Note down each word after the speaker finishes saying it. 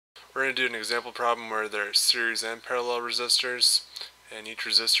We're going to do an example problem where there are series and parallel resistors, and each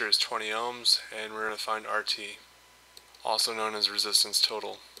resistor is 20 ohms, and we're going to find RT, also known as resistance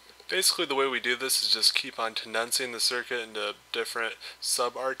total. Basically the way we do this is just keep on condensing the circuit into different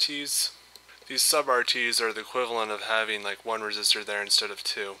sub-RTs. These sub-RTs are the equivalent of having like one resistor there instead of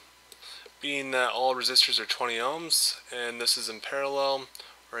two. Being that all resistors are 20 ohms, and this is in parallel,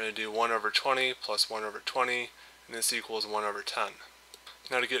 we're going to do 1 over 20 plus 1 over 20, and this equals 1 over 10.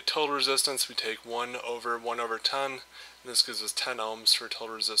 Now to get total resistance, we take 1 over 10, and this gives us 10 ohms for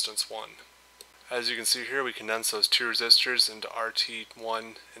total resistance 1. As you can see here, we condense those two resistors into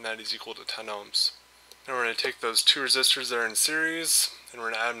RT1, and that is equal to 10 ohms. Now we're going to take those two resistors that are in series, and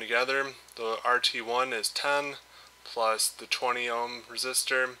we're going to add them together. The RT1 is 10, plus the 20 ohm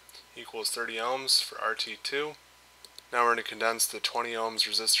resistor equals 30 ohms for RT2. Now we're going to condense the 20 ohms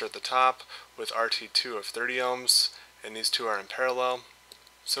resistor at the top with RT2 of 30 ohms, and these two are in parallel.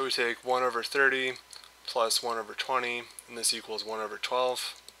 So we take 1 over 30 plus 1 over 20, and this equals 1 over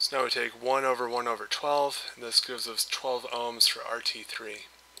 12. So now we take 1 over 12, and this gives us 12 ohms for RT3.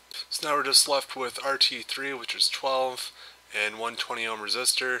 So now we're just left with RT3, which is 12, and one 20 ohm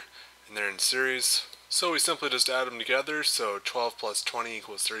resistor, and they're in series. So we simply just add them together, so 12 plus 20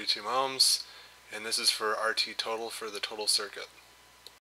 equals 32 ohms, and this is for RT total for the total circuit.